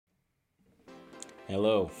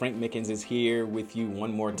Hello, Frank Mickens is here with you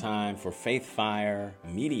one more time for Faith Fire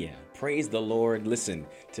Media. Praise the Lord. Listen,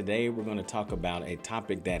 today we're going to talk about a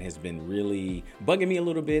topic that has been really bugging me a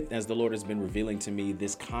little bit as the Lord has been revealing to me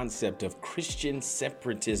this concept of Christian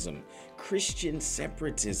separatism. Christian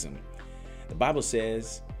separatism. The Bible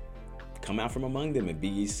says, come out from among them and be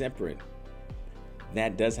ye separate.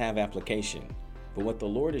 That does have application. But what the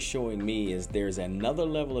Lord is showing me is there's another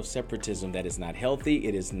level of separatism that is not healthy.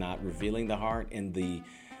 It is not revealing the heart and the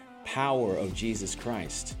power of Jesus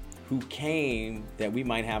Christ, who came that we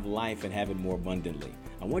might have life and have it more abundantly.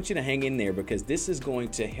 I want you to hang in there because this is going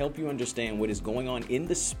to help you understand what is going on in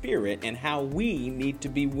the spirit and how we need to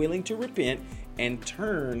be willing to repent and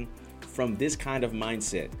turn from this kind of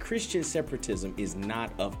mindset. Christian separatism is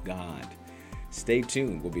not of God. Stay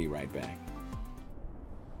tuned. We'll be right back.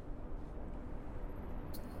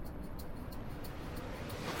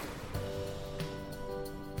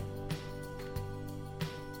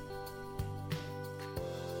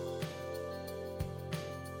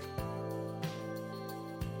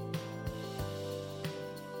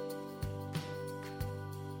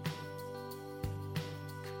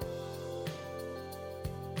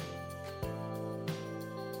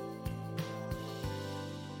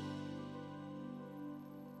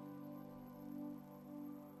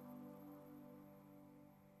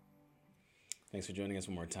 Thanks for joining us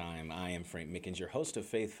one more time. I am Frank Mickens, your host of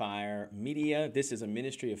Faith Fire Media. This is a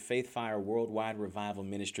ministry of Faith Fire Worldwide Revival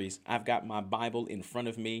Ministries. I've got my Bible in front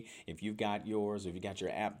of me. If you've got yours, or if you got your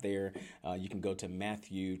app there, you can go to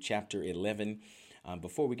Matthew chapter 11.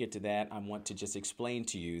 Before we get to that, I want to just explain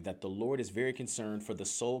to you that the Lord is very concerned for the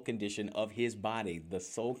soul condition of his body, the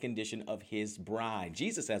soul condition of his bride.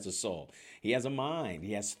 Jesus has a soul. He has a mind.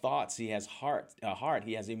 He has thoughts. He has a heart.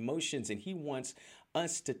 He has emotions, and he wants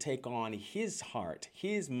us to take on his heart,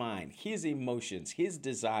 his mind, his emotions, his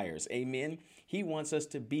desires. Amen. He wants us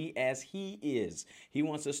to be as he is. He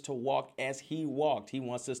wants us to walk as he walked. He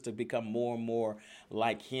wants us to become more and more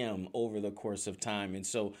like him over the course of time. And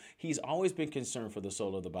so he's always been concerned for the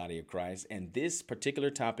soul of the body of Christ. And this particular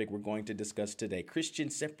topic we're going to discuss today, Christian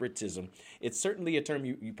separatism, it's certainly a term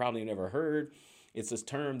you probably never heard. It's a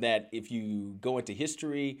term that if you go into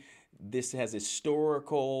history, this has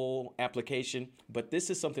historical application, but this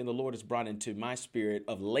is something the Lord has brought into my spirit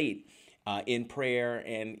of late in prayer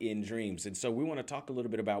and in dreams. And so we want to talk a little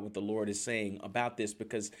bit about what the Lord is saying about this,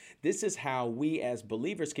 because this is how we as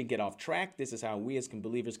believers can get off track. This is how we as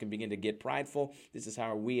believers can begin to get prideful. This is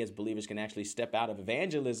how we as believers can actually step out of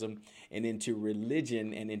evangelism and into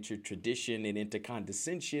religion and into tradition and into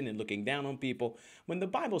condescension and looking down on people, when the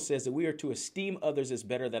Bible says that we are to esteem others as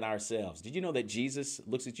better than ourselves. Did you know that Jesus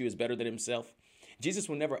looks at you as better than himself? Jesus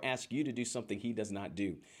will never ask you to do something he does not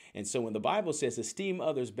do. And so when the Bible says esteem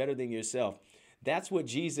others better than yourself, that's what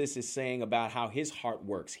Jesus is saying about how his heart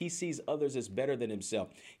works. He sees others as better than himself.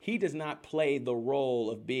 He does not play the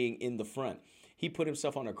role of being in the front. He put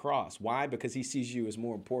himself on a cross. Why? Because he sees you as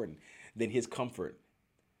more important than his comfort.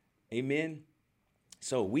 Amen.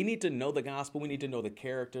 So we need to know the gospel. We need to know the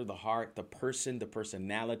character, the heart, the person, the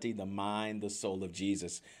personality, the mind, the soul of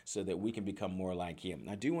Jesus, so that we can become more like him.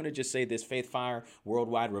 I do want to just say this: Faith Fire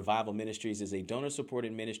Worldwide Revival Ministries is a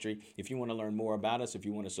donor-supported ministry. If you want to learn more about us, if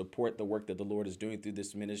you want to support the work that the Lord is doing through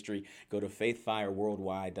this ministry, go to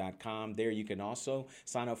faithfireworldwide.com. There you can also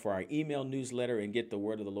sign up for our email newsletter and get the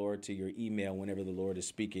word of the Lord to your email whenever the Lord is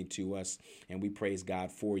speaking to us. And we praise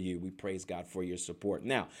God for you. We praise God for your support.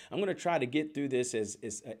 Now, I'm going to try to get through this as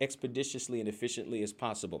expeditiously and efficiently as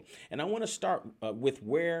possible. And I want to start with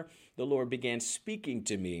where the Lord began speaking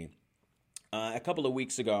to me. A couple of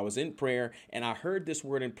weeks ago, I was in prayer and I heard this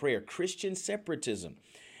word in prayer, Christian separatism.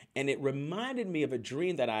 And it reminded me of a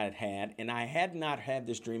dream that I had had, and I had not had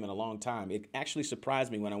this dream in a long time. It actually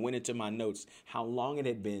surprised me when I went into my notes how long it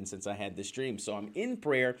had been since I had this dream. So I'm in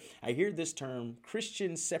prayer. I hear this term,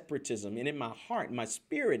 Christian separatism, and in my heart, my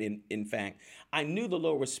spirit, in fact, I knew the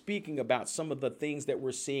Lord was speaking about some of the things that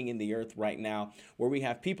we're seeing in the earth right now, where we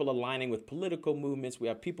have people aligning with political movements. We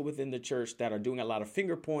have people within the church that are doing a lot of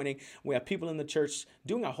finger pointing. We have people in the church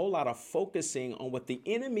doing a whole lot of focusing on what the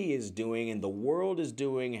enemy is doing and the world is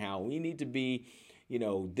doing, how we need to be,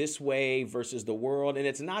 this way versus the world. And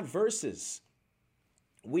it's not versus.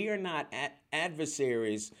 We are not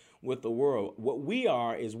adversaries with the world. What we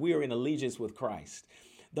are is we are in allegiance with Christ.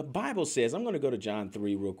 The Bible says, I'm going to go to John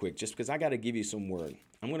 3 real quick, just because I got to give you some word.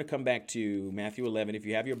 I'm going to come back to Matthew 11. If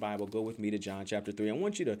you have your Bible, go with me to John chapter 3. I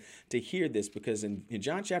want you to hear this, because in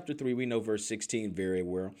John chapter 3, we know verse 16 very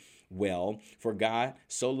well. For God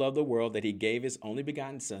so loved the world that he gave his only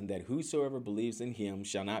begotten Son, that whosoever believes in him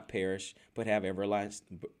shall not perish, but have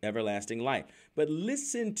everlasting life. But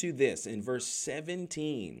listen to this in verse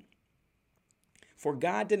 17. For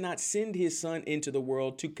God did not send his Son into the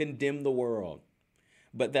world to condemn the world,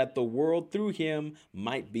 but that the world through him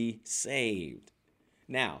might be saved.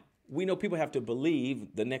 Now, we know people have to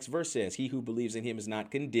believe. The next verse says, he who believes in him is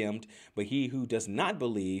not condemned, but he who does not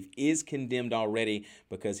believe is condemned already,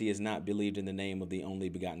 because he has not believed in the name of the only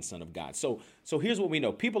begotten Son of God. So here's what we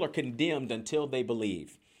know. People are condemned until they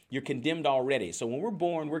believe. You're condemned already. So when we're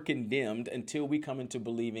born, we're condemned until we come into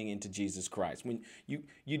believing into Jesus Christ. When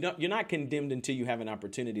you're not condemned until you have an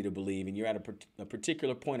opportunity to believe, and you're at a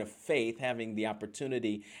particular point of faith, having the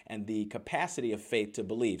opportunity and the capacity of faith to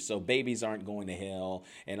believe. So babies aren't going to hell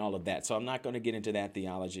and all of that. So I'm not going to get into that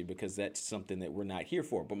theology, because that's something that we're not here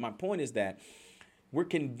for. But my point is that we're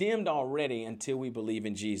condemned already until we believe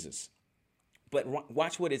in Jesus. But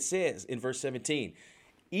watch what it says in verse 17.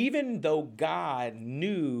 Even though God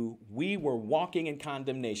knew we were walking in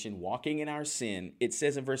condemnation, walking in our sin, it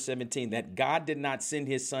says in verse 17 that God did not send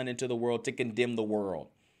his Son into the world to condemn the world,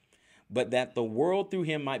 but that the world through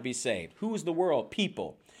him might be saved. Who's the world?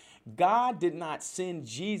 People. God did not send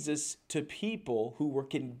Jesus to people who were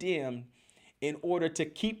condemned in order to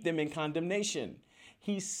keep them in condemnation.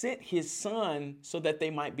 He sent his Son so that they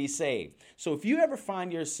might be saved. So if you ever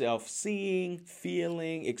find yourself seeing,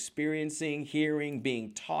 feeling, experiencing, hearing,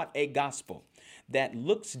 being taught a gospel that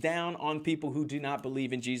looks down on people who do not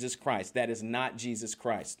believe in Jesus Christ, that is not Jesus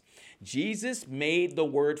Christ. Jesus made the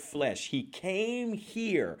word flesh. He came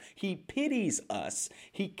here. He pities us.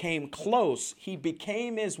 He came close. He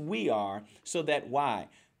became as we are, so that why?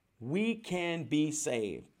 We can be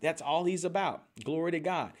saved. That's all he's about. Glory to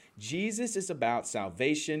God. Jesus is about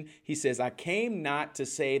salvation. He says, I came not to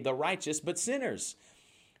save the righteous, but sinners.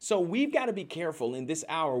 So we've got to be careful in this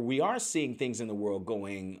hour. We are seeing things in the world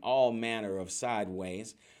going all manner of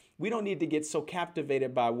sideways. We don't need to get so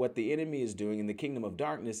captivated by what the enemy is doing and the kingdom of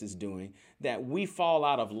darkness is doing that we fall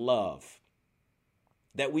out of love,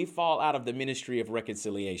 that we fall out of the ministry of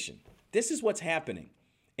reconciliation. This is what's happening.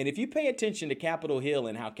 And if you pay attention to Capitol Hill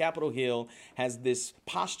and how Capitol Hill has this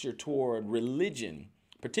posture toward religion,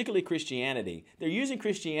 particularly Christianity, they're using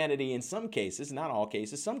Christianity in some cases, not all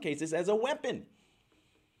cases, some cases as a weapon.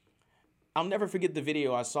 I'll never forget the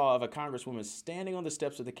video I saw of a congresswoman standing on the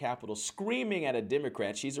steps of the Capitol screaming at a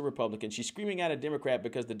Democrat. She's a Republican. She's screaming at a Democrat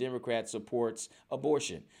because the Democrat supports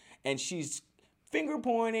abortion. And she's finger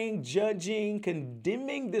pointing, judging,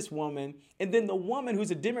 condemning this woman. And then the woman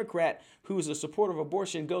who's a Democrat, who's a supporter of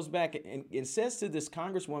abortion, goes back and says to this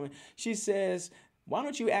congresswoman, she says, why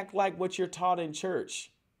don't you act like what you're taught in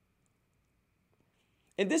church?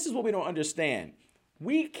 And this is what we don't understand.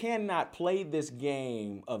 We cannot play this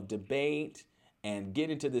game of debate and get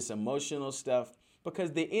into this emotional stuff,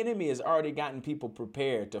 because the enemy has already gotten people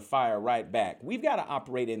prepared to fire right back. We've got to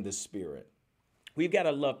operate in the Spirit. We've got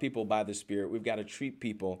to love people by the Spirit. We've got to treat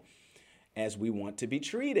people as we want to be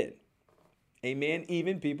treated. Amen.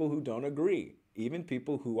 Even people who don't agree, even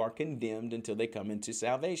people who are condemned until they come into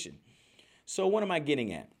salvation. So what am I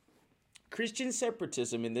getting at? Christian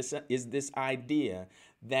separatism is this idea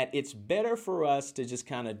that it's better for us to just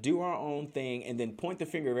kind of do our own thing and then point the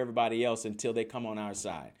finger at everybody else until they come on our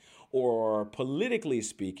side. Or politically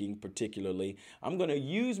speaking, particularly, I'm going to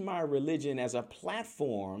use my religion as a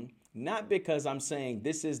platform, not because I'm saying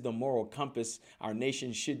this is the moral compass our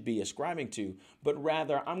nation should be ascribing to, but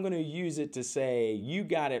rather I'm going to use it to say, you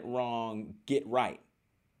got it wrong, get right.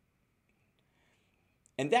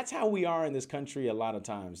 And that's how we are in this country a lot of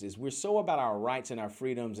times, is we're so about our rights and our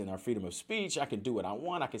freedoms and our freedom of speech. I can do what I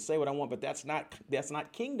want. I can say what I want, but that's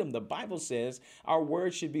not kingdom. The Bible says our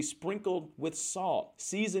words should be sprinkled with salt,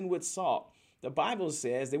 seasoned with salt. The Bible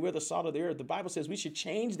says that we're the salt of the earth. The Bible says we should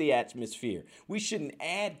change the atmosphere. We shouldn't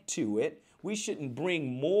add to it. We shouldn't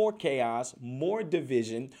bring more chaos, more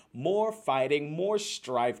division, more fighting, more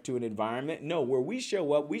strife to an environment. No, where we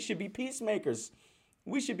show up, we should be peacemakers.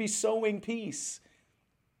 We should be sowing peace.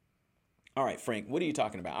 All right, Frank, what are you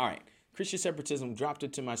talking about? All right, Christian separatism dropped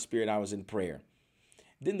into my spirit. I was in prayer.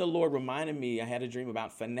 Then the Lord reminded me I had a dream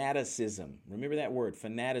about fanaticism. Remember that word,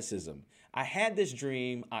 fanaticism. I had this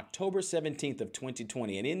dream October 17th of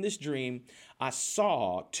 2020. And in this dream, I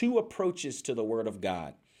saw two approaches to the word of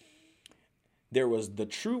God. There was the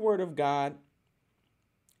true word of God,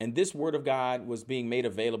 and this word of God was being made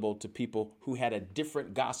available to people who had a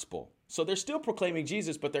different gospel. So they're still proclaiming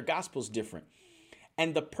Jesus, but their gospel's different.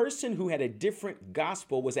 And the person who had a different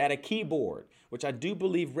gospel was at a keyboard, which I do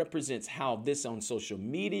believe represents how this on social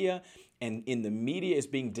media and in the media is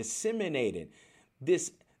being disseminated.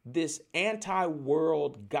 This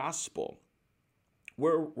anti-world gospel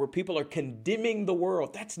where people are condemning the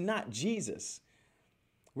world. That's not Jesus.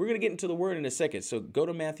 We're going to get into the word in a second. So go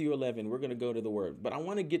to Matthew 11. We're going to go to the word. But I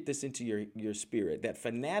want to get this into your spirit, that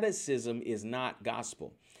fanaticism is not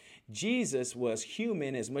gospel. Jesus was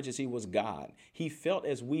human as much as he was God. He felt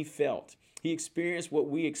as we felt. He experienced what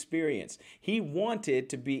we experienced. He wanted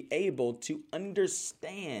to be able to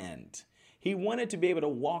understand. He wanted to be able to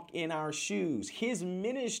walk in our shoes. His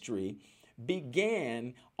ministry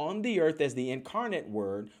began on the earth as the incarnate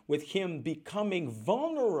word, with him becoming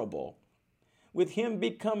vulnerable, with him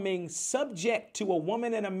becoming subject to a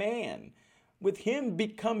woman and a man, with him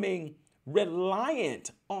becoming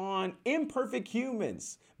reliant on imperfect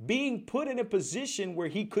humans, being put in a position where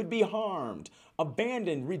he could be harmed,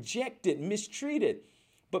 abandoned, rejected, mistreated.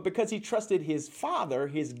 But because he trusted his Father,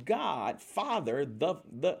 his God, Father,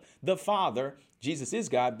 the Father, Jesus is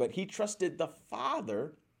God, but he trusted the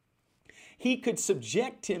Father, he could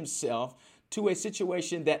subject himself to a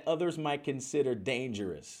situation that others might consider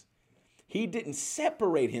dangerous. He didn't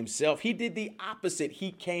separate himself. He did the opposite.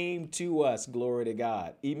 He came to us. Glory to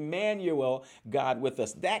God. Emmanuel, God with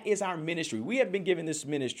us. That is our ministry. We have been given this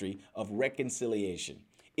ministry of reconciliation.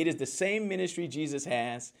 It is the same ministry Jesus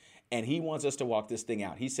has, and he wants us to walk this thing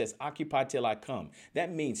out. He says, occupy till I come.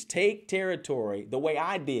 That means take territory the way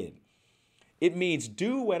I did. It means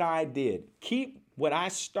do what I did. Keep what I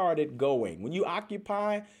started going. When you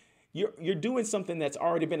occupy, you're doing something that's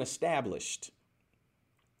already been established.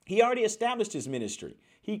 He already established his ministry.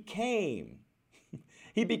 He came.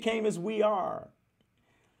 He became as we are.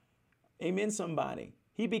 Amen, somebody.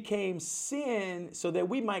 He became sin so that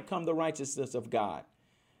we might come the righteousness of God.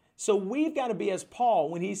 So we've got to be as Paul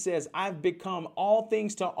when he says, I've become all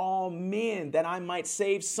things to all men that I might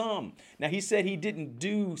save some. Now, he said he didn't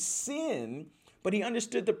do sin, but he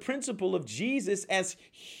understood the principle of Jesus as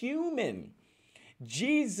human.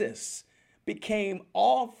 Jesus became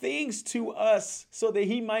all things to us so that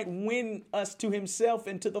he might win us to himself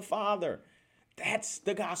and to the Father. That's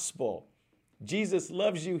the gospel. Jesus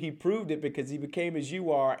loves you. He proved it because he became as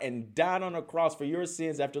you are and died on a cross for your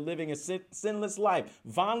sins after living a sinless life,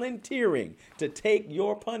 volunteering to take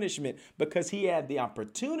your punishment because he had the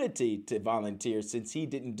opportunity to volunteer since he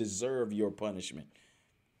didn't deserve your punishment.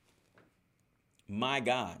 My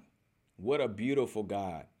God, what a beautiful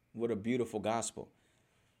God. What a beautiful gospel.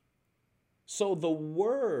 So the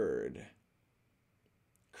word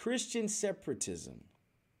Christian separatism,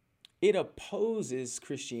 it opposes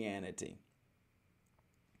Christianity.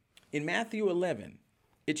 In Matthew 11,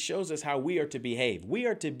 it shows us how we are to behave. We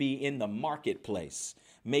are to be in the marketplace,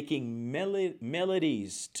 making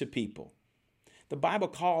melodies to people. The Bible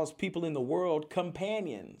calls people in the world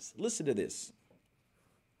companions. Listen to this.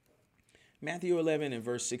 Matthew 11 and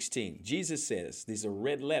verse 16, Jesus says, these are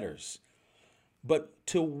red letters, but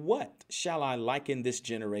to what shall I liken this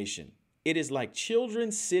generation? It is like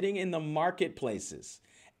children sitting in the marketplaces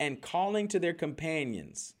and calling to their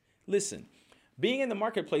companions. Listen, being in the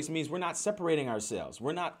marketplace means we're not separating ourselves.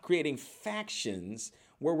 We're not creating factions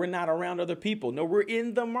where we're not around other people. No, we're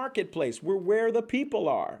in the marketplace. We're where the people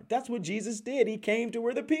are. That's what Jesus did. He came to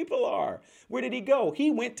where the people are. Where did he go? He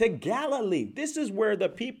went to Galilee. This is where the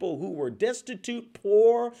people who were destitute,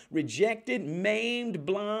 poor, rejected, maimed,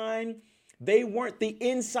 blind, they weren't the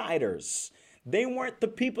insiders. They weren't the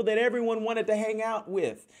people that everyone wanted to hang out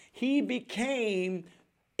with. He became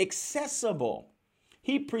accessible.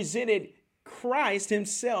 He presented Christ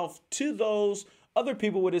himself to those other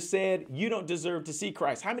people would have said, you don't deserve to see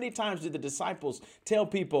Christ. How many times did the disciples tell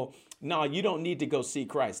people, no, you don't need to go see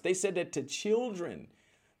Christ? They said that to children.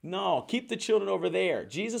 No, keep the children over there.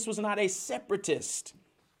 Jesus was not a separatist.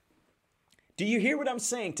 Do you hear what I'm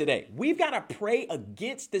saying today? We've got to pray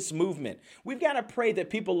against this movement. We've got to pray that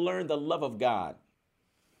people learn the love of God.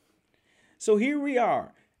 So here we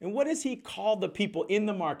are. And what does he call the people in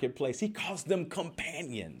the marketplace? He calls them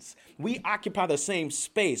companions. We occupy the same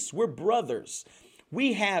space. We're brothers.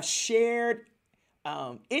 We have shared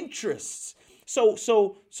interests.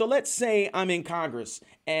 So let's say I'm in Congress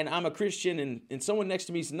and I'm a Christian and someone next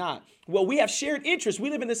to me is not. Well, we have shared interests. We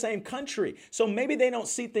live in the same country. So maybe they don't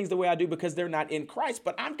see things the way I do because they're not in Christ.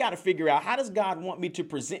 But I've got to figure out, how does God want me to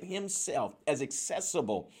present himself as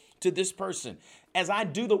accessible to this person? As I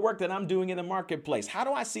do the work that I'm doing in the marketplace, how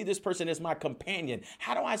do I see this person as my companion?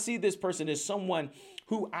 How do I see this person as someone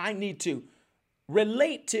who I need to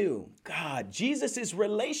relate to? God, Jesus is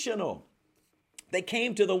relational. They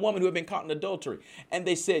came to the woman who had been caught in adultery and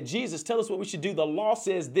they said, Jesus, tell us what we should do. The law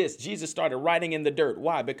says this. Jesus started writing in the dirt.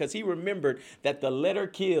 Why? Because he remembered that the letter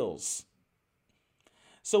kills.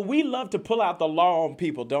 So we love to pull out the law on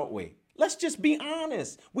people, don't we? Let's just be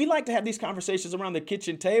honest. We like to have these conversations around the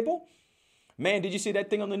kitchen table. Man, did you see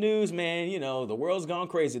that thing on the news? Man, the world's gone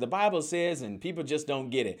crazy. The Bible says, and people just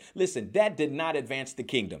don't get it. Listen, that did not advance the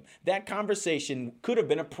kingdom. That conversation could have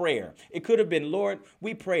been a prayer. It could have been, Lord,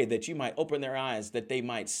 we pray that you might open their eyes, that they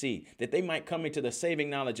might see, that they might come into the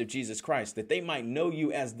saving knowledge of Jesus Christ, that they might know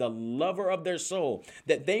you as the lover of their soul,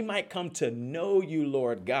 that they might come to know you,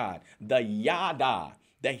 Lord God. The yada,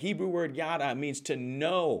 the Hebrew word yada means to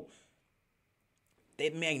know. They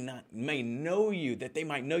may know you, that they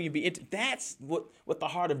might know you. That's what the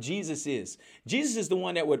heart of Jesus is. Jesus is the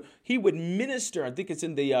one that would minister. I think it's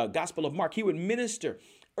in the Gospel of Mark. He would minister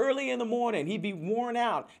early in the morning. He'd be worn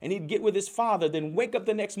out and he'd get with his Father, then wake up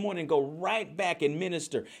the next morning and go right back and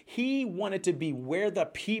minister. He wanted to be where the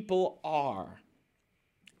people are.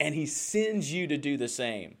 And he sends you to do the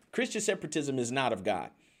same. Christian separatism is not of God.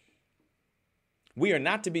 We are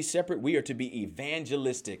not to be separate. We are to be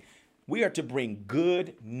evangelistic. We are to bring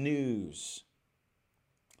good news.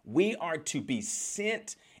 We are to be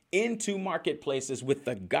sent into marketplaces with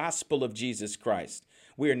the gospel of Jesus Christ.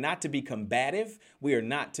 We are not to be combative. We are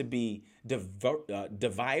not to be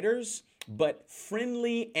dividers, but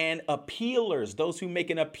friendly and appealers, those who make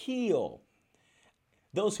an appeal.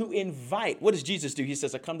 Those who invite. What does Jesus do? He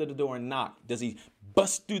says, I come to the door and knock. Does he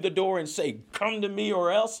bust through the door and say, come to me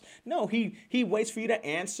or else? No, he waits for you to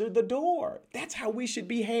answer the door. That's how we should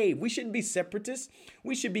behave. We shouldn't be separatists.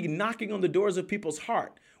 We should be knocking on the doors of people's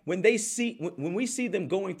heart. When we see them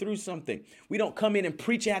going through something, we don't come in and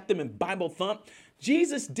preach at them and Bible thump.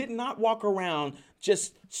 Jesus did not walk around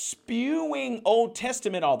just spewing Old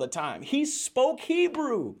Testament all the time. He spoke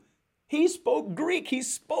Hebrew. He spoke Greek. He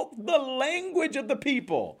spoke the language of the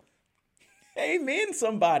people. Amen,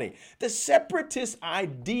 somebody. The separatist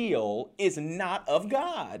ideal is not of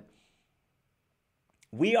God.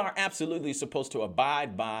 We are absolutely supposed to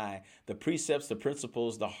abide by the precepts, the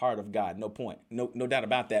principles, the heart of God. No doubt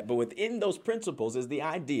about that. But within those principles is the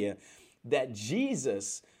idea that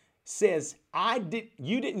Jesus says,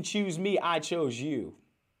 you didn't choose me, I chose you.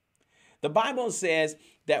 The Bible says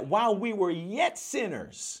that while we were yet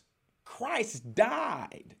sinners, Christ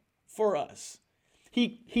died for us.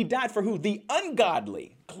 He died for who? The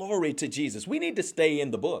ungodly. Glory to Jesus. We need to stay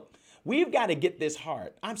in the book. We've got to get this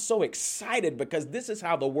heart. I'm so excited because this is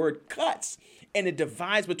how the word cuts and it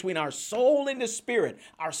divides between our soul and the spirit.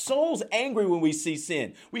 Our soul's angry when we see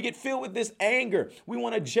sin. We get filled with this anger. We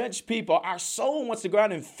want to judge people. Our soul wants to go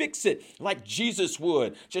out and fix it like Jesus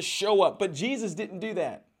would. Just show up. But Jesus didn't do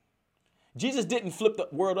that. Jesus didn't flip the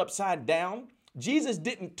world upside down. Jesus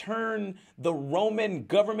didn't turn the Roman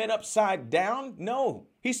government upside down. No,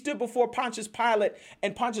 he stood before Pontius Pilate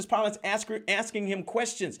and Pontius Pilate's asking him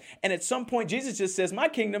questions. And at some point, Jesus just says, my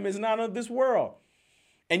kingdom is not of this world.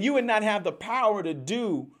 And you would not have the power to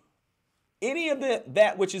do any of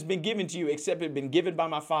that which has been given to you except it had been given by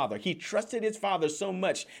my Father. He trusted his Father so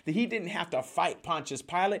much that he didn't have to fight Pontius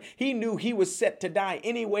Pilate. He knew he was set to die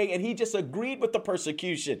anyway, and he just agreed with the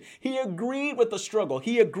persecution. He agreed with the struggle.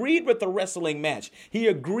 He agreed with the wrestling match. He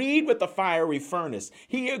agreed with the fiery furnace.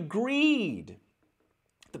 He agreed.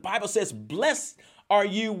 The Bible says, blessed are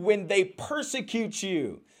you when they persecute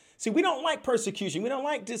you. See, we don't like persecution. We don't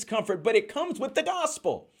like discomfort, but it comes with the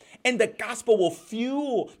gospel. And the gospel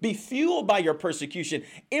will be fueled by your persecution.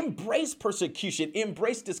 Embrace persecution,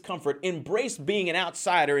 embrace discomfort, embrace being an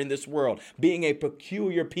outsider in this world, being a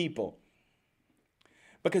peculiar people.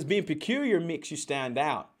 Because being peculiar makes you stand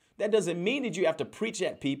out. That doesn't mean that you have to preach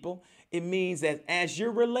at people. It means that as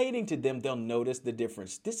you're relating to them, they'll notice the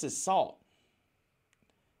difference. This is salt.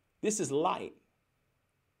 This is light.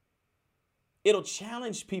 It'll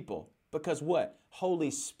challenge people because what?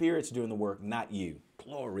 Holy Spirit's doing the work, not you.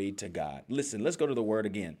 Glory to God. Listen, let's go to the word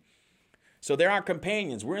again. So they're our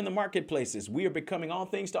companions. We're in the marketplaces. We are becoming all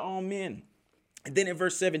things to all men. And then in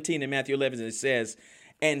verse 17 in Matthew 11, it says,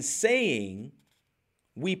 and saying,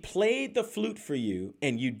 we played the flute for you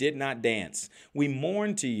and you did not dance. We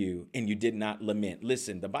mourned to you and you did not lament.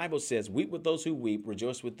 Listen, the Bible says, weep with those who weep,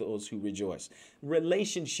 rejoice with those who rejoice.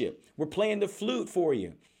 Relationship. We're playing the flute for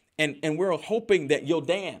you and we're hoping that you'll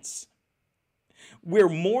dance. We're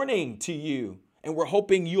mourning to you and we're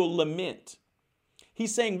hoping you'll lament.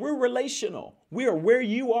 He's saying we're relational. We are where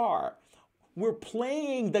you are. We're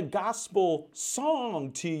playing the gospel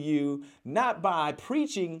song to you, not by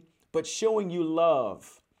preaching, but showing you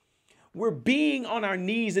love. We're being on our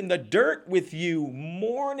knees in the dirt with you,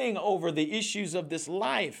 mourning over the issues of this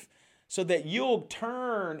life so that you'll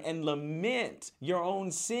turn and lament your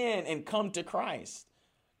own sin and come to Christ.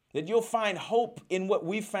 That you'll find hope in what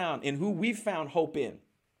we found, in who we found hope in.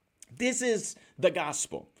 This is the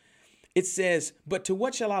gospel. It says, but to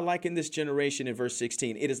what shall I liken this generation in verse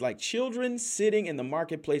 16? It is like children sitting in the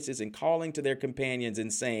marketplaces and calling to their companions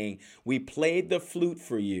and saying, we played the flute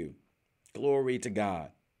for you. Glory to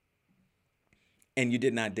God. And you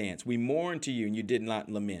did not dance. We mourned to you and you did not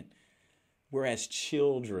lament. Whereas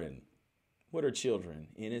children, what are children?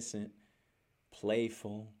 Innocent,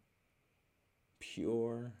 playful,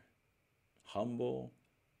 pure, humble.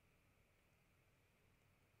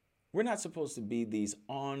 We're not supposed to be these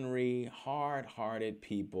ornery, hard-hearted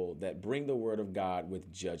people that bring the word of God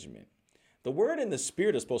with judgment. The word and the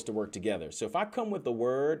spirit are supposed to work together. So if I come with the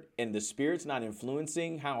word and the spirit's not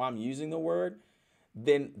influencing how I'm using the word,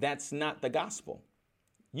 then that's not the gospel.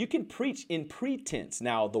 You can preach in pretense.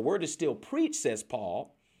 Now, the word is still preached, says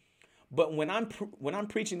Paul. But when I'm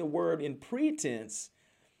preaching the word in pretense,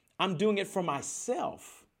 I'm doing it for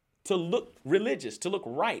myself to look religious, to look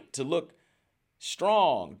right, to look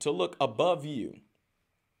strong, to look above you.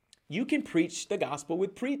 You can preach the gospel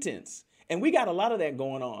with pretense. And we got a lot of that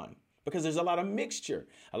going on because there's a lot of mixture.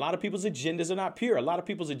 A lot of people's agendas are not pure. A lot of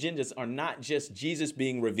people's agendas are not just Jesus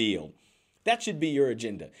being revealed. That should be your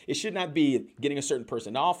agenda. It should not be getting a certain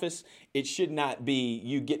person in office. It should not be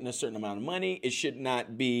you getting a certain amount of money. It should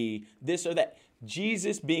not be this or that.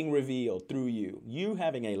 Jesus being revealed through you. You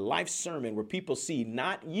having a life sermon where people see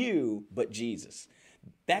not you, but Jesus.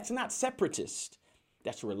 That's not separatist.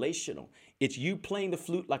 That's relational. It's you playing the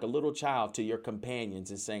flute like a little child to your companions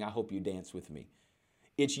and saying, I hope you dance with me.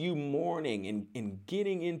 It's you mourning and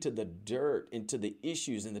getting into the dirt, into the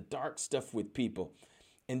issues and the dark stuff with people.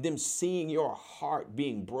 And them seeing your heart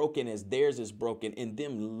being broken as theirs is broken, and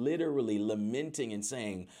them literally lamenting and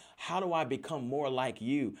saying, how do I become more like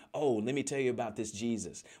you? Oh, let me tell you about this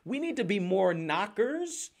Jesus. We need to be more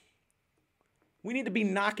knockers. We need to be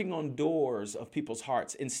knocking on doors of people's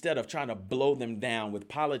hearts instead of trying to blow them down with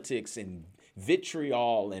politics and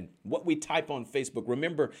vitriol and what we type on Facebook.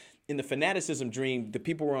 Remember, in the fanaticism dream, the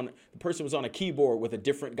person was on a keyboard with a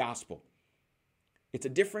different gospel. It's a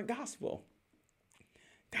different gospel.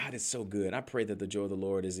 God is so good. I pray that the joy of the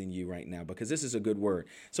Lord is in you right now because this is a good word.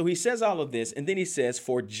 So he says all of this, and then he says,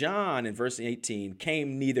 for John in verse 18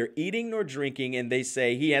 came neither eating nor drinking, and they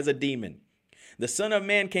say he has a demon. The Son of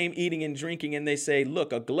Man came eating and drinking, and they say,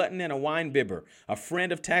 look, a glutton and a winebibber, a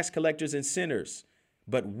friend of tax collectors and sinners.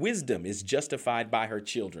 But wisdom is justified by her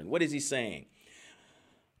children. What is he saying?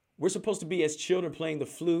 We're supposed to be as children playing the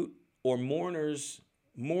flute or mourners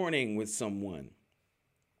mourning with someone.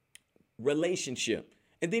 Relationship.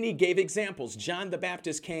 And then he gave examples. John the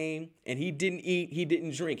Baptist came and he didn't eat, he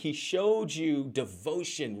didn't drink. He showed you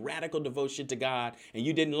devotion, radical devotion to God, and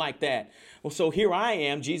you didn't like that. Well, so here I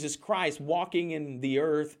am, Jesus Christ, walking in the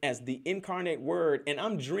earth as the incarnate word, and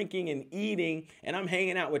I'm drinking and eating, and I'm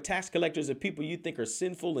hanging out with tax collectors and people you think are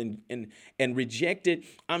sinful and rejected.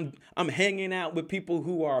 I'm hanging out with people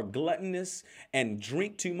who are gluttonous and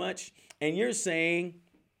drink too much, and you're saying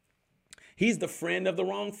he's the friend of the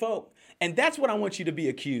wrong folk. And that's what I want you to be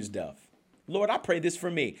accused of. Lord, I pray this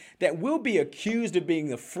for me, that we'll be accused of being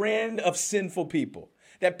the friend of sinful people,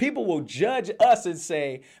 that people will judge us and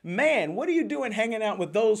say, man, what are you doing hanging out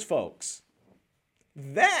with those folks?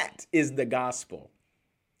 That is the gospel.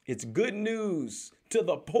 It's good news to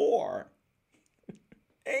the poor.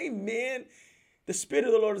 Amen. The Spirit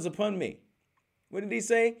of the Lord is upon me. What did he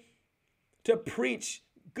say? To preach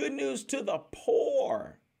good news to the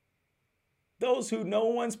poor. Those who no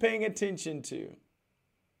one's paying attention to.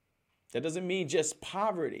 That doesn't mean just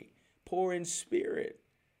poverty, poor in spirit,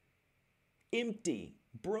 empty,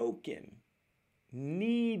 broken,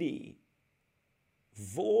 needy,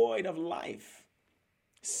 void of life,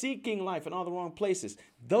 seeking life in all the wrong places.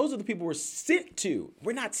 Those are the people we're sent to.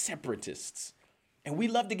 We're not separatists. And we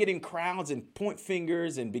love to get in crowds and point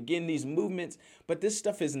fingers and begin these movements, but this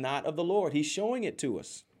stuff is not of the Lord. He's showing it to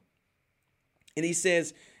us. And he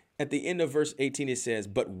says, at the end of verse 18, it says,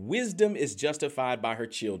 but wisdom is justified by her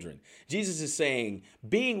children. Jesus is saying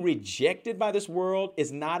being rejected by this world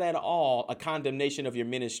is not at all a condemnation of your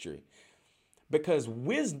ministry, because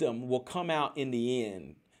wisdom will come out in the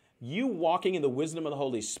end. You walking in the wisdom of the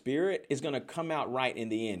Holy Spirit is going to come out right in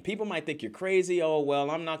the end. People might think you're crazy. Oh,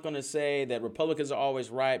 well, I'm not going to say that Republicans are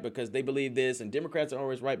always right because they believe this and Democrats are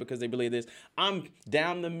always right because they believe this. I'm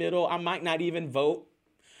down the middle. I might not even vote.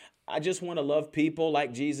 I just want to love people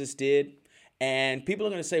like Jesus did. And people are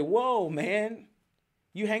going to say, whoa, man,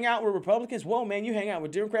 You hang out with Republicans? Whoa, man, you hang out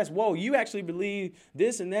with Democrats? Whoa, you actually believe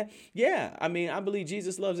this and that? Yeah, I mean, I believe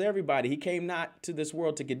Jesus loves everybody. He came not to this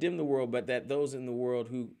world to condemn the world, but that those in the world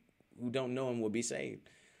who don't know him will be saved.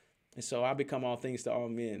 And so I become all things to all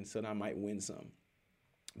men so that I might win some.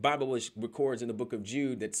 Bible records in the book of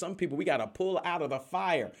Jude that some people we got to pull out of the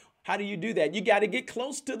fire. How do you do that? You got to get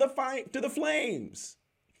close to the flames.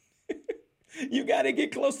 You got to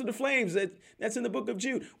get close to the flames. That's in the book of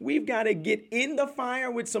Jude. We've got to get in the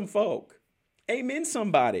fire with some folk. Amen,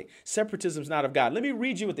 somebody. Separatism is not of God. Let me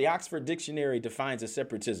read you what the Oxford Dictionary defines as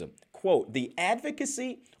separatism. Quote, the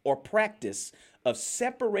advocacy or practice of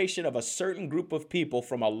separation of a certain group of people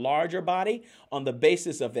from a larger body on the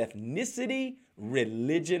basis of ethnicity,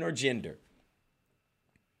 religion, or gender.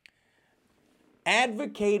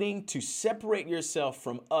 Advocating to separate yourself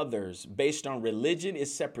from others based on religion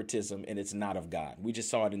is separatism, and it's not of God. We just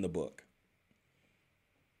saw it in the book.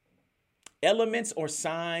 Elements or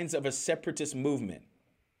signs of a separatist movement.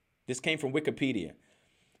 This came from Wikipedia.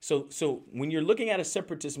 So when you're looking at a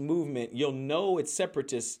separatist movement, you'll know it's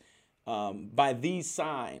separatist by these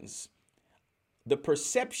signs. The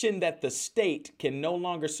perception that the state can no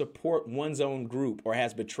longer support one's own group or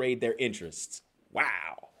has betrayed their interests. Wow.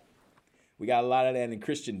 We got a lot of that in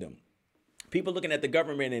Christendom. People looking at the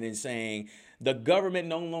government and saying, the government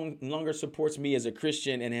no longer supports me as a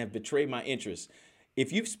Christian and have betrayed my interests.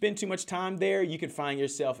 If you've spent too much time there, you can find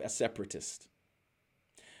yourself a separatist.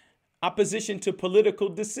 Opposition to political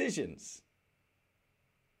decisions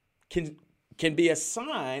can be a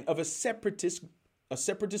sign of a separatist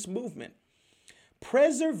movement.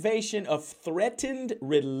 Preservation of threatened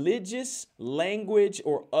religious, language,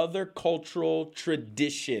 or other cultural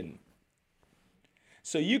tradition.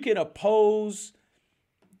 So you can oppose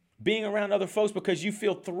being around other folks because you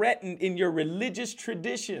feel threatened in your religious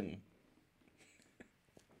tradition.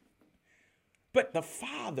 But the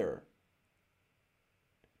Father,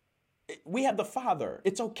 we have the Father.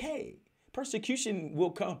 It's okay. Persecution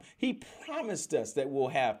will come. He promised us that we'll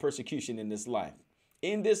have persecution in this life.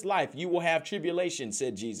 In this life, you will have tribulation,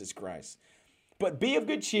 said Jesus Christ. But be of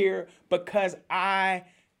good cheer because I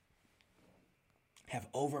have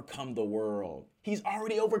overcome the world. He's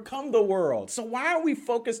already overcome the world. So why are we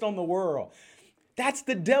focused on the world? That's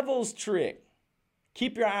the devil's trick.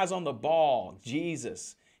 Keep your eyes on the ball,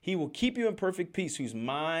 Jesus. He will keep you in perfect peace whose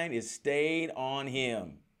mind is stayed on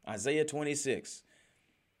him. Isaiah 26.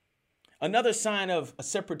 Another sign of a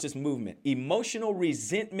separatist movement, emotional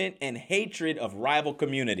resentment and hatred of rival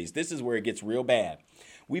communities. This is where it gets real bad.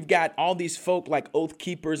 We've got all these folk like Oath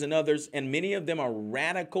Keepers and others, and many of them are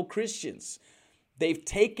radical Christians. They've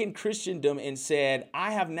taken Christendom and said,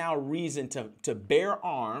 I have now reason to bear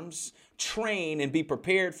arms, train, and be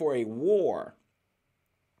prepared for a war.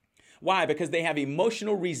 Why? Because they have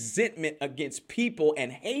emotional resentment against people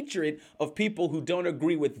and hatred of people who don't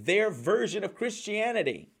agree with their version of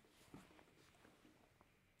Christianity.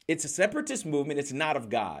 It's a separatist movement. It's not of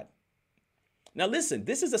God. Now listen,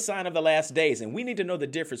 this is a sign of the last days, and we need to know the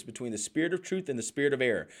difference between the spirit of truth and the spirit of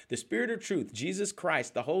error. The spirit of truth, Jesus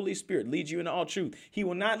Christ, the Holy Spirit, leads you into all truth. He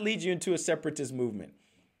will not lead you into a separatist movement.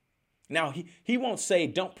 Now, he won't say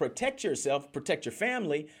don't protect yourself, protect your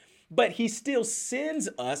family, but he still sends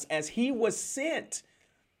us as he was sent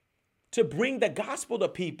to bring the gospel to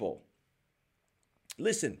people.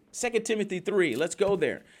 Listen, 2 Timothy 3, let's go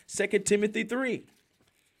there. 2 Timothy 3,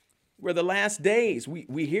 where the last days,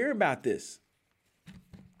 we hear about this.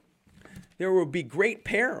 There will be great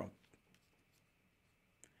peril.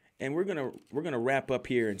 And we're gonna wrap up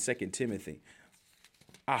here in 2 Timothy.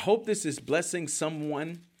 I hope this is blessing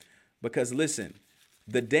someone because listen,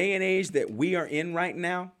 the day and age that we are in right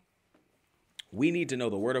now, we need to know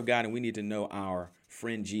the word of God and we need to know our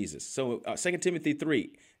friend Jesus. So 2 Timothy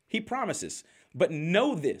 3, he promises, but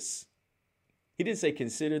know this. He didn't say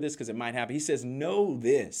consider this because it might happen. He says, know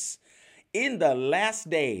this. In the last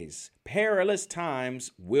days, perilous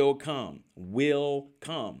times will come.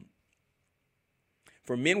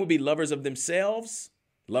 For men will be lovers of themselves,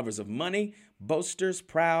 lovers of money, boasters,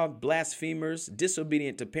 proud, blasphemers,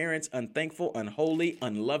 disobedient to parents, unthankful, unholy,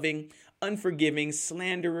 unloving, unforgiving,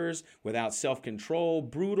 slanderers, without self-control,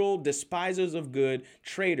 brutal, despisers of good,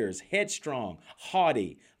 traitors, headstrong,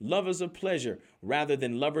 haughty, lovers of pleasure rather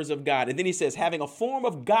than lovers of God. And then he says, having a form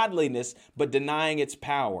of godliness, but denying its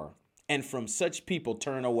power. And from such people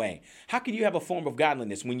turn away. How can you have a form of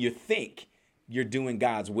godliness when you think you're doing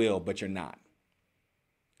God's will, but you're not?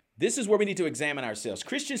 This is where we need to examine ourselves.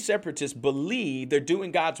 Christian separatists believe they're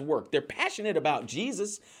doing God's work. They're passionate about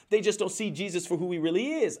Jesus. They just don't see Jesus for who he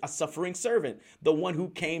really is, a suffering servant, the one who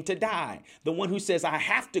came to die, the one who says, I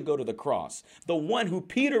have to go to the cross, the one who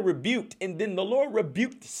Peter rebuked, and then the Lord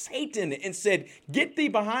rebuked Satan and said, get thee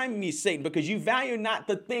behind me, Satan, because you value not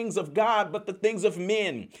the things of God, but the things of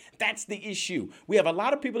men. That's the issue. We have a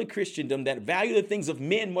lot of people in Christendom that value the things of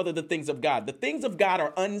men more than the things of God. The things of God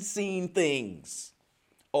are unseen things.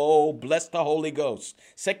 Oh, bless the Holy Ghost.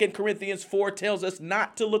 2 Corinthians 4 tells us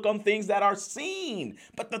not to look on things that are seen,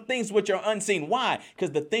 but the things which are unseen. Why?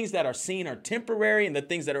 Because the things that are seen are temporary and the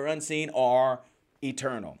things that are unseen are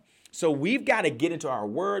eternal. So we've got to get into our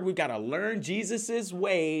word. We've got to learn Jesus's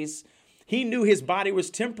ways. He knew his body was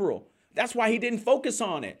temporal. That's why he didn't focus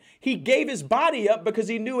on it. He gave his body up because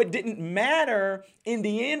he knew it didn't matter in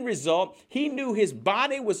the end result. He knew his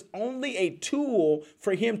body was only a tool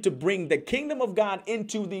for him to bring the kingdom of God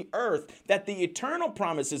into the earth, that the eternal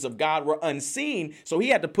promises of God were unseen. So he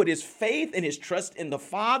had to put his faith and his trust in the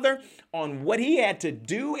Father on what he had to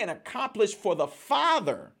do and accomplish for the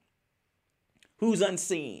Father, who's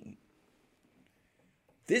unseen.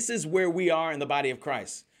 This is where we are in the body of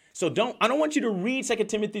Christ. So I don't want you to read 2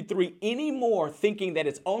 Timothy 3 anymore thinking that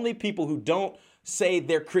it's only people who don't say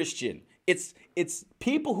they're Christian. It's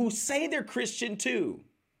people who say they're Christian too.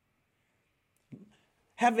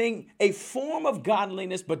 Having a form of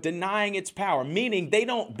godliness but denying its power, meaning they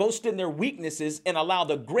don't boast in their weaknesses and allow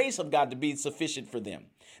the grace of God to be sufficient for them.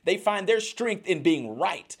 They find their strength in being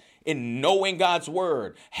right, in knowing God's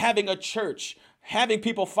word, having a church, having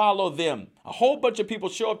people follow them. A whole bunch of people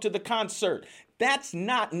show up to the concert. That's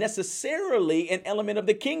not necessarily an element of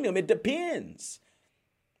the kingdom. It depends.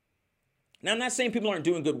 Now, I'm not saying people aren't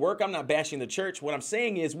doing good work. I'm not bashing the church. What I'm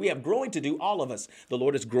saying is we have growing to do, all of us. The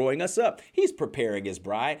Lord is growing us up. He's preparing his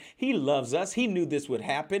bride. He loves us. He knew this would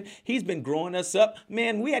happen. He's been growing us up.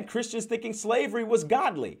 Man, we had Christians thinking slavery was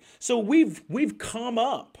godly. So we've come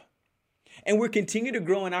up. And we're continuing to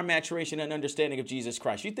grow in our maturation and understanding of Jesus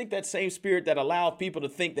Christ. You think that same spirit that allowed people to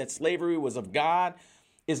think that slavery was of God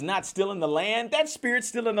is not still in the land? That spirit's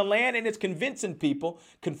still in the land, and it's convincing people,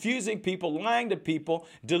 confusing people, lying to people,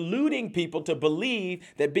 deluding people to believe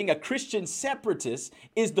that being a Christian separatist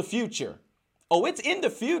is the future. Oh, it's in the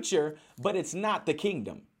future, but it's not the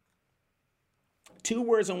kingdom. 2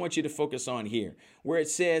 words I want you to focus on here, where it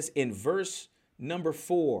says in verse number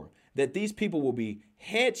 4 that these people will be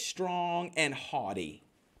headstrong and haughty,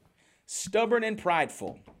 stubborn and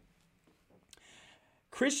prideful.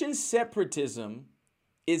 Christian separatism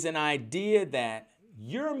is an idea that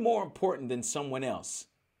you're more important than someone else.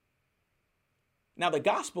 Now, the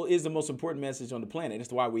gospel is the most important message on the planet.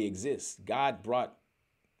 It's why we exist. God brought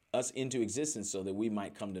us into existence so that we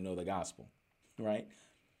might come to know the gospel, right?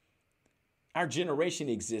 Our generation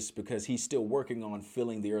exists because he's still working on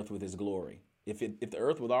filling the earth with his glory. If the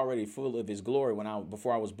earth was already full of his glory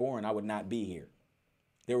before I was born, I would not be here.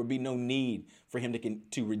 There would be no need for him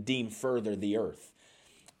to redeem further the earth.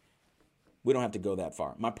 We don't have to go that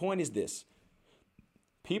far. My point is this.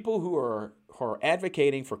 People who are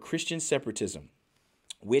advocating for Christian separatism,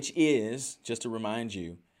 which is, just to remind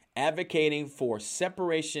you, advocating for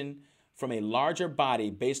separation from a larger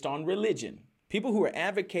body based on religion. People who are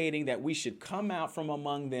advocating that we should come out from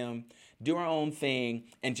among them, do our own thing,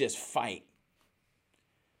 and just fight.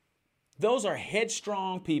 Those are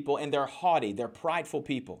headstrong people, and they're haughty. They're prideful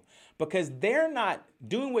people because they're not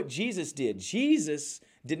doing what Jesus did. Jesus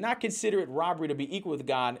did not consider it robbery to be equal with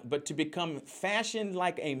God, but to become fashioned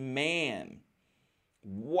like a man.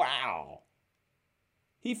 Wow.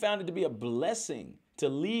 He found it to be a blessing to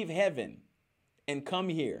leave heaven and come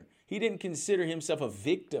here. He didn't consider himself a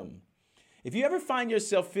victim. If you ever find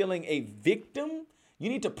yourself feeling a victim, you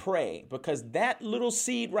need to pray, because that little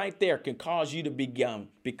seed right there can cause you to become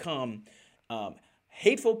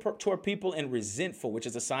hateful toward people and resentful, which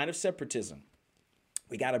is a sign of separatism.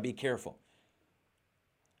 We got to be careful.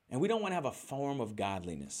 And we don't want to have a form of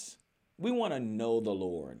godliness. We want to know the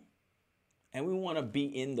Lord, and we want to be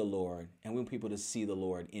in the Lord, and we want people to see the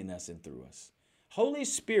Lord in us and through us. Holy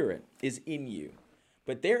Spirit is in you,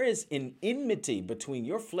 but there is an enmity between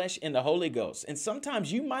your flesh and the Holy Ghost. And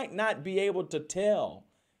sometimes you might not be able to tell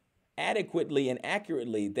adequately and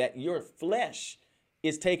accurately that your flesh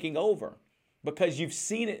is taking over because you've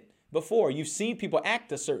seen it before. You've seen people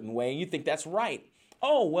act a certain way and you think that's right.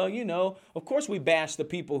 Oh, well, of course we bash the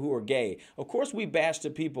people who are gay. Of course we bash the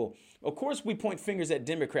people. Of course we point fingers at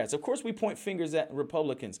Democrats. Of course we point fingers at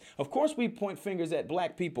Republicans. Of course we point fingers at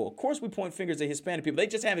black people. Of course we point fingers at Hispanic people. They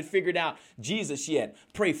just haven't figured out Jesus yet.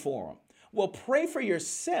 Pray for them. Well, pray for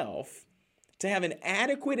yourself to have an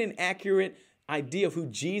adequate and accurate idea of who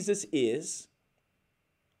Jesus is.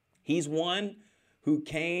 He's one who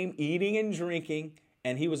came eating and drinking,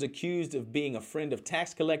 and he was accused of being a friend of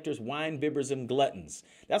tax collectors, wine bibbers, and gluttons.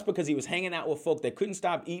 That's because he was hanging out with folk that couldn't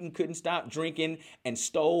stop eating, couldn't stop drinking, and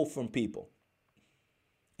stole from people.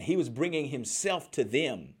 He was bringing himself to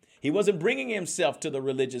them. He wasn't bringing himself to the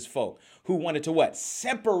religious folk who wanted to what?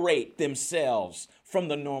 Separate themselves from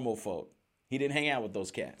the normal folk. He didn't hang out with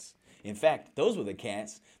those cats. In fact, those were the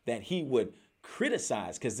cats that he would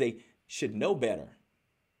criticize because they should know better.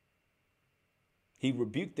 He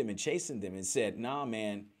rebuked them and chastened them and said, nah,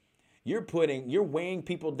 man, you're weighing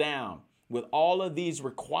people down with all of these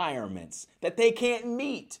requirements that they can't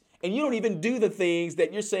meet. And you don't even do the things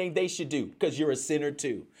that you're saying they should do because you're a sinner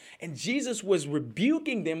too. And Jesus was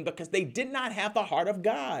rebuking them because they did not have the heart of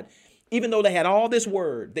God. Even though they had all this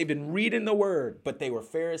word, they've been reading the word, but they were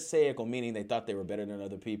Pharisaical, meaning they thought they were better than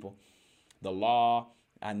other people. The law,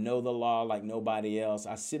 I know the law like nobody else.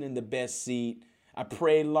 I sit in the best seat. I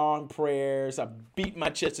pray long prayers. I beat my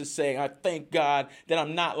chest and say, I thank God that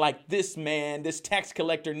I'm not like this man, this tax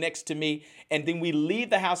collector next to me. And then we leave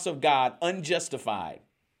the house of God unjustified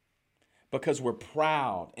because we're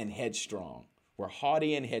proud and headstrong. We're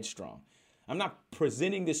haughty and headstrong. I'm not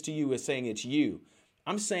presenting this to you as saying it's you.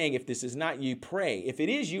 I'm saying if this is not you, pray. If it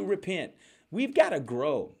is you, repent. We've got to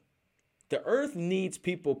grow. The earth needs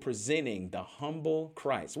people presenting the humble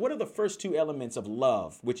Christ. What are the first two elements of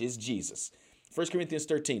love, which is Jesus? 1 Corinthians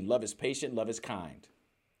 13, love is patient, love is kind.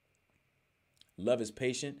 Love is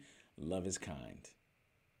patient, love is kind.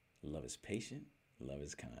 Love is patient, love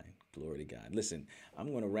is kind. Glory to God. Listen,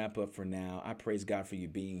 I'm going to wrap up for now. I praise God for you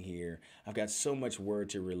being here. I've got so much word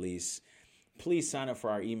to release. Please sign up for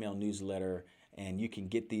our email newsletter, and you can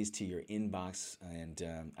get these to your inbox.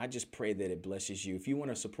 And I just pray that it blesses you. If you want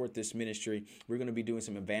to support this ministry, we're going to be doing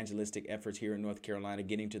some evangelistic efforts here in North Carolina,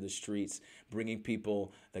 getting to the streets, bringing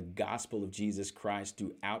people the gospel of Jesus Christ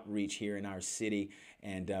through outreach here in our city.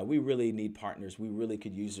 And we really need partners. We really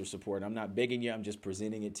could use your support. I'm not begging you. I'm just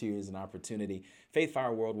presenting it to you as an opportunity.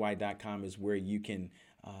 FaithFireWorldwide.com is where you can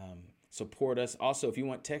support us. Also, if you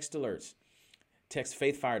want text alerts, text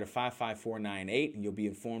FaithFire to 55498, and you'll be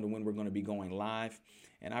informed of when we're going to be going live.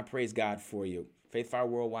 And I praise God for you.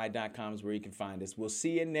 FaithFireWorldwide.com is where you can find us. We'll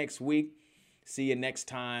see you next week. See you next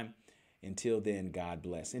time. Until then, God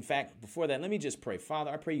bless. In fact, before that, let me just pray.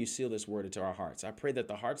 Father, I pray you seal this word into our hearts. I pray that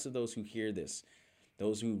the hearts of those who hear this,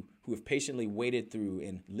 those who have patiently waited through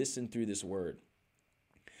and listened through this word,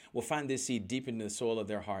 will find this seed deep in the soil of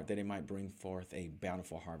their heart, that it might bring forth a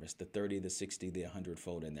bountiful harvest, the 30, the 60, the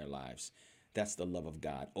 100-fold in their lives. That's the love of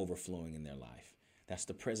God overflowing in their life. That's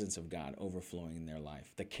the presence of God overflowing in their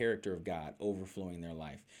life. The character of God overflowing in their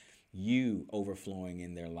life. You overflowing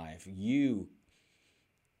in their life. You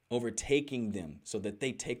overtaking them so that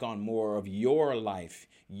they take on more of your life,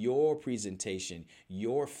 your presentation,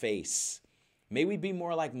 your face. May we be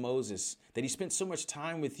more like Moses, that he spent so much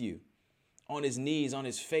time with you, on his knees, on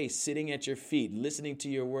his face, sitting at your feet, listening to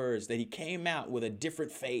your words, that he came out with a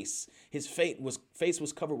different face. His face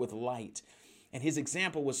was covered with light. And his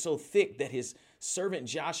example was so thick that his servant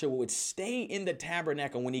Joshua would stay in the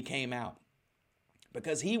tabernacle when he came out,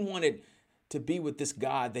 because he wanted to be with this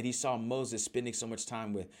God that he saw Moses spending so much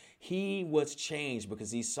time with. He was changed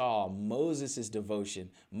because he saw Moses' devotion,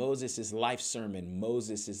 Moses' life sermon,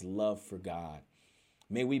 Moses' love for God.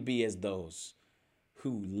 May we be as those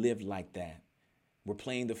who lived like that. We're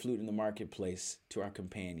playing the flute in the marketplace to our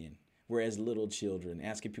companion. We're as little children,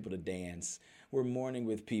 asking people to dance. We're mourning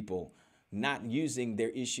with people, not using their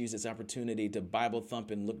issues as opportunity to Bible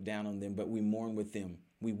thump and look down on them, but we mourn with them.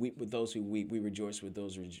 We weep with those who weep. We rejoice with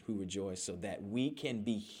those who rejoice, so that we can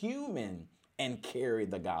be human and carry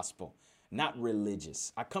the gospel, not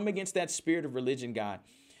religious. I come against that spirit of religion, God.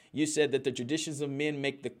 You said that the traditions of men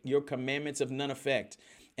make your commandments of none effect.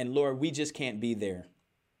 And Lord, we just can't be there.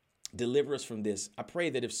 Deliver us from this. I pray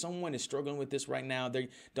that if someone is struggling with this right now, they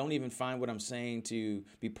don't even find what I'm saying to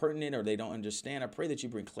be pertinent, or they don't understand, I pray that you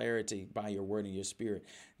bring clarity by your word and your spirit,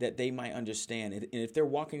 that they might understand. And if they're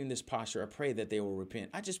walking in this posture, I pray that they will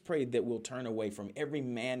repent. I just pray that we'll turn away from every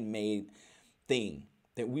man-made thing,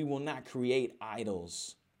 that we will not create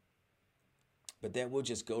idols, but that we'll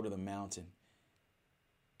just go to the mountain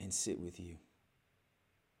and sit with you.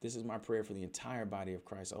 This is my prayer for the entire body of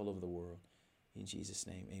Christ all over the world. In Jesus'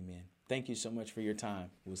 name, amen. Thank you so much for your time.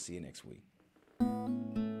 We'll see you next week.